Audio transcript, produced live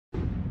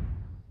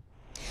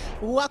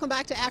Welcome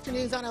back to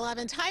Afternoons on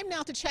 11. Time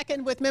now to check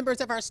in with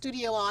members of our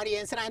studio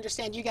audience, and I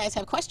understand you guys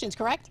have questions,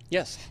 correct?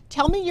 Yes.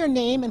 Tell me your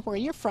name and where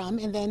you're from,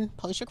 and then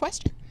pose your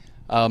question.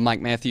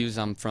 Mike Matthews.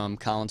 I'm from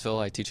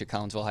Collinsville. I teach at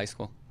Collinsville High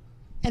School.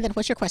 And then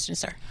what's your question,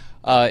 sir?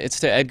 It's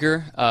to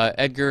Edgar.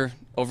 Edgar,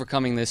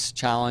 overcoming this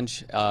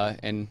challenge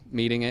and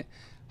meeting it,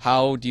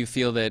 how do you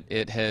feel that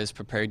it has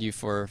prepared you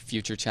for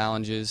future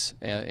challenges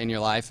in your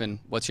life, and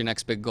what's your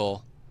next big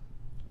goal?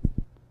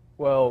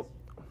 Well,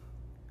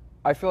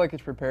 I feel like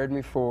it's prepared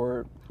me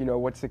for,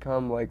 what's to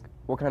come, like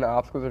what kind of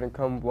obstacles are going to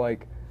come,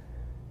 like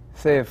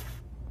say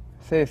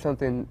if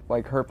something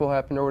like hurtful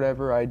happened or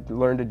whatever, I'd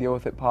learn to deal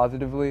with it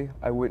positively.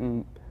 I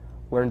wouldn't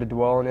learn to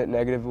dwell on it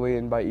negatively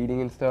and by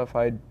eating and stuff.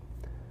 I'd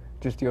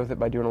just deal with it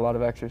by doing a lot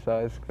of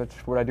exercise. That's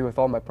what I do with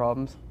all my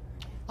problems.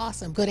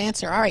 Awesome, good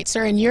answer. All right,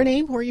 sir, and your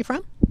name, where are you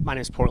from? My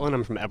name is Portland.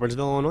 I'm from Edwardsville,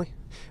 Illinois.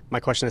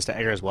 My question is to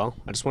Edgar as well.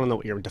 I just want to know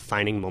what your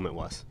defining moment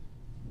was.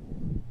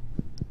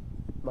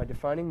 My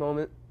defining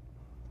moment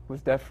was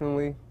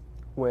definitely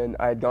when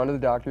I had gone to the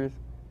doctors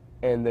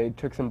and they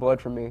took some blood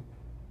from me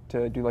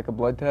to do like a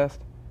blood test,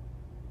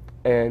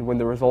 and when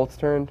the results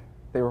turned,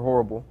 they were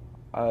horrible.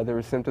 There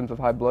were symptoms of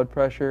high blood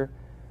pressure.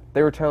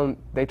 They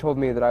told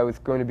me that I was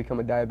going to become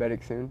a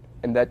diabetic soon,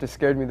 and that just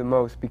scared me the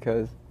most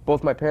because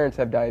both my parents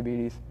have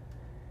diabetes,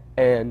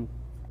 and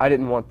I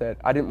didn't want that.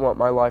 I didn't want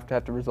my life to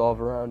have to resolve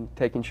around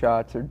taking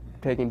shots or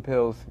taking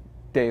pills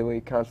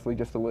daily, constantly,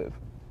 just to live.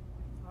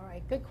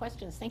 Good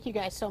questions. Thank you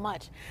guys so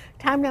much.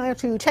 Time now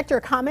to check your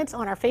comments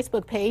on our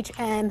Facebook page.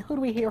 And who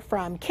do we hear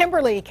from?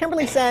 Kimberly.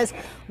 Kimberly says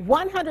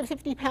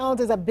 150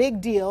 pounds is a big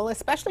deal,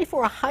 especially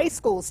for a high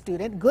school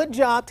student. Good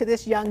job to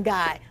this young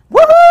guy.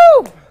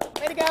 Woohoo!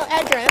 Way to go,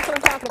 Edgar. That's what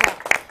I'm talking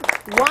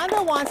about.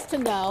 Wanda wants to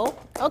know,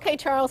 okay,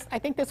 Charles, I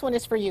think this one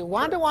is for you.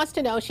 Wanda wants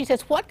to know, she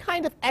says, what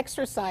kind of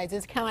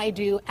exercises can I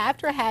do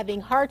after having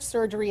heart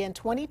surgery in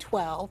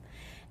 2012?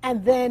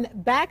 And then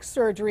back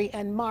surgery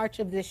in March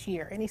of this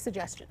year. Any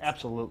suggestions?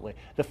 Absolutely.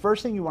 The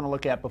first thing you want to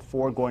look at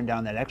before going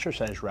down that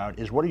exercise route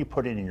is what are you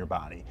putting in your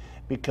body?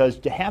 Because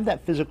to have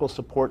that physical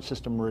support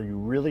system where you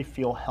really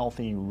feel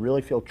healthy, you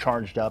really feel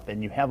charged up,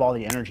 and you have all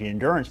the energy and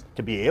endurance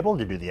to be able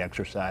to do the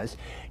exercise,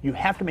 you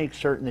have to make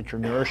certain that you're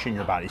nourishing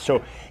your body.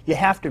 So you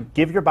have to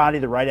give your body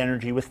the right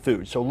energy with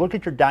food. So look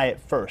at your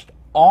diet first.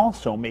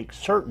 Also make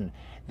certain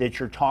that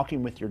you're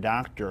talking with your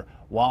doctor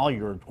while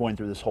you're going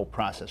through this whole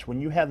process.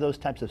 When you have those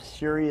types of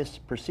serious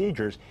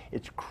procedures,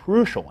 it's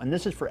crucial, and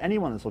this is for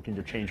anyone that's looking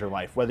to change their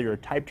life, whether you're a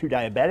type 2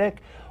 diabetic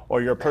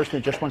or you're a person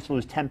that just wants to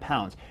lose 10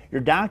 pounds. Your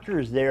doctor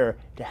is there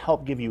to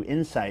help give you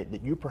insight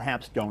that you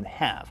perhaps don't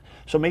have.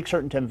 So make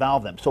certain to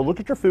involve them. So look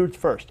at your foods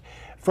first.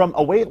 From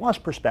a weight loss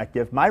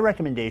perspective, my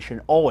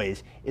recommendation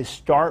always is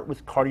start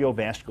with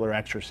cardiovascular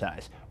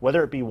exercise,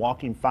 whether it be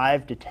walking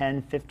 5 to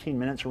 10, 15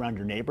 minutes around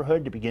your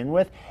neighborhood to begin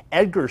with.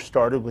 Edgar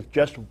started with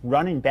just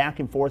running back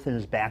and forth in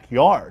his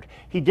backyard.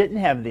 He didn't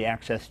have the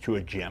access to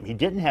a gym. He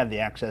didn't have the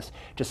access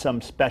to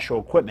some special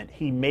equipment.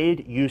 He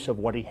made use of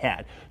what he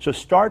had. So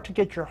start to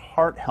get your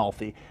heart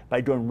healthy by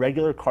doing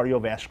regular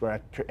cardiovascular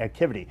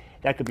activity.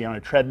 That could be on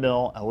a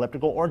treadmill,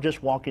 elliptical, or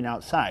just walking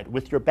outside.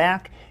 With your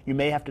back, you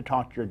may have to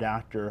talk to your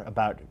doctor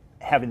about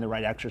having the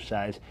right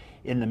exercise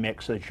in the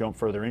mix so that you don't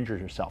further injure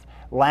yourself.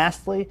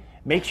 Lastly,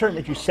 make certain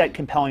that you set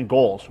compelling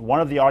goals. One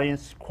of the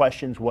audience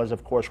questions was,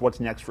 of course, what's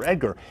next for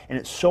Edgar? And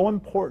it's so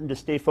important to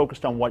stay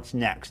focused on what's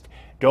next.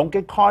 Don't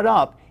get caught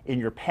up in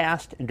your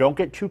past, and don't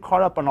get too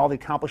caught up on all the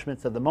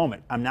accomplishments of the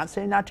moment. I'm not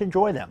saying not to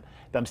enjoy them,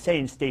 but I'm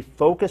saying stay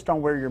focused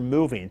on where you're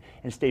moving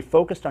and stay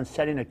focused on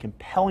setting a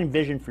compelling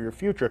vision for your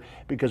future,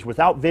 because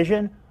without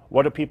vision,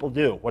 what do people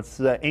do? What's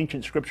the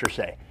ancient scripture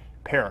say?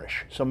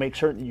 Perish. So make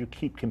certain that you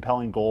keep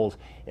compelling goals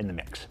in the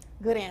mix.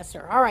 Good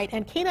answer. All right,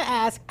 and Kina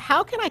asks,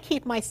 how can I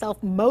keep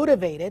myself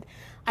motivated?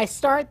 I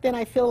start, then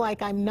I feel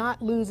like I'm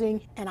not losing,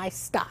 and I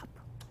stop.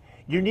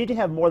 You need to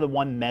have more than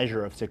one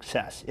measure of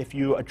success. If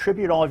you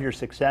attribute all of your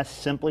success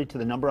simply to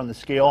the number on the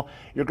scale,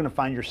 you're going to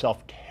find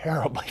yourself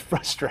terribly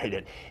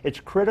frustrated. It's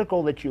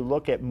critical that you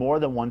look at more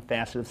than one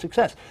facet of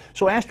success.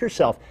 So ask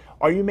yourself,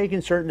 are you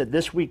making certain that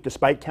this week,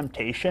 despite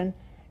temptation,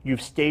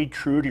 you've stayed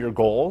true to your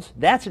goals?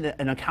 That's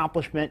an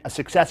accomplishment, a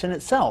success in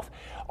itself.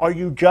 Are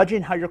you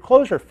judging how your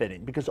clothes are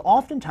fitting? Because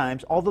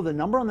oftentimes, although the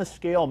number on the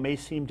scale may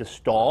seem to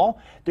stall,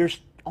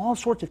 there's all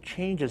sorts of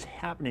changes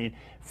happening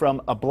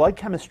from a blood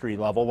chemistry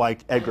level,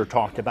 like Edgar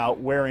talked about,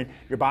 wherein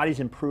your body's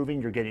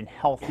improving, you're getting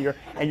healthier,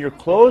 and your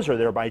clothes are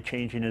thereby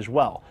changing as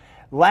well.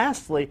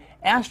 Lastly,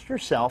 ask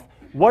yourself,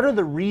 what are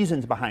the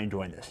reasons behind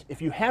doing this? If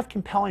you have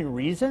compelling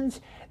reasons,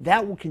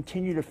 that will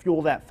continue to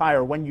fuel that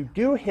fire when you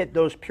do hit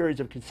those periods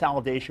of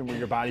consolidation where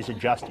your body's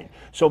adjusting.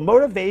 So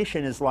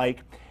motivation is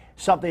like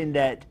something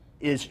that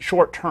is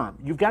short term.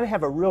 You've got to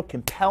have a real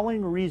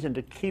compelling reason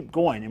to keep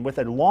going. And with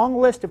a long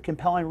list of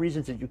compelling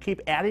reasons that you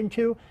keep adding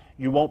to,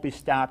 you won't be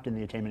stopped in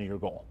the attainment of your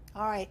goal.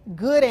 All right,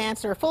 good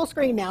answer. Full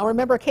screen now.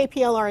 Remember,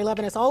 KPLR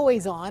 11 is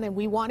always on, and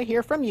we want to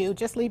hear from you.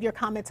 Just leave your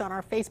comments on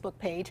our Facebook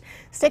page.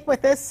 Stick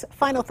with us.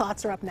 Final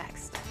thoughts are up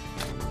next.